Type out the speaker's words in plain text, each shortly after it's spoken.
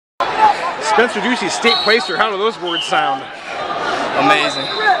Spencer Dusi, state placer. How do those words sound? Amazing.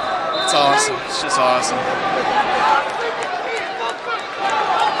 It's awesome. It's just awesome.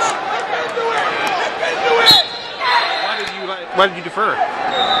 Why did you defer?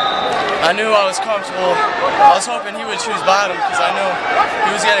 I knew I was comfortable. I was hoping he would choose bottom because I knew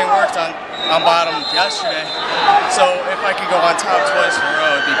he was getting worked on bottom yesterday. So if I could go on top twice in a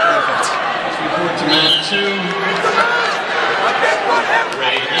row, it'd be perfect. Report to mat 2.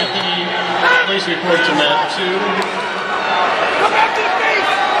 Ready, Anthony. Please report to mat 2. Come back to the face!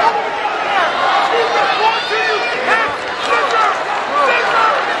 Report to you!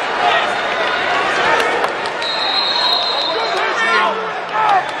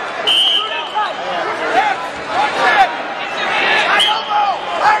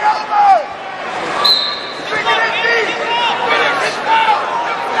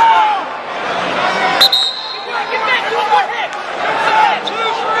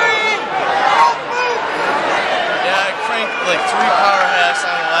 Like 3 power halves on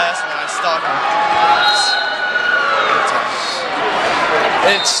the last one. I stalked him.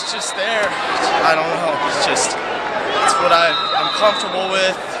 It's just there. I don't know. It's what I'm comfortable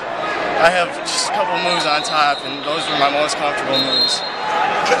with. I have just a couple moves on top, and those were my most comfortable moves.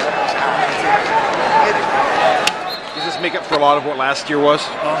 Does this make up for a lot of what last year was?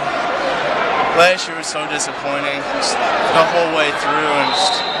 Last year was so disappointing. Just the whole way through, and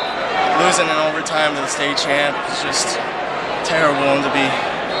just losing in overtime to the state champ is just terrible, and to be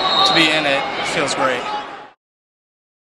in it feels great.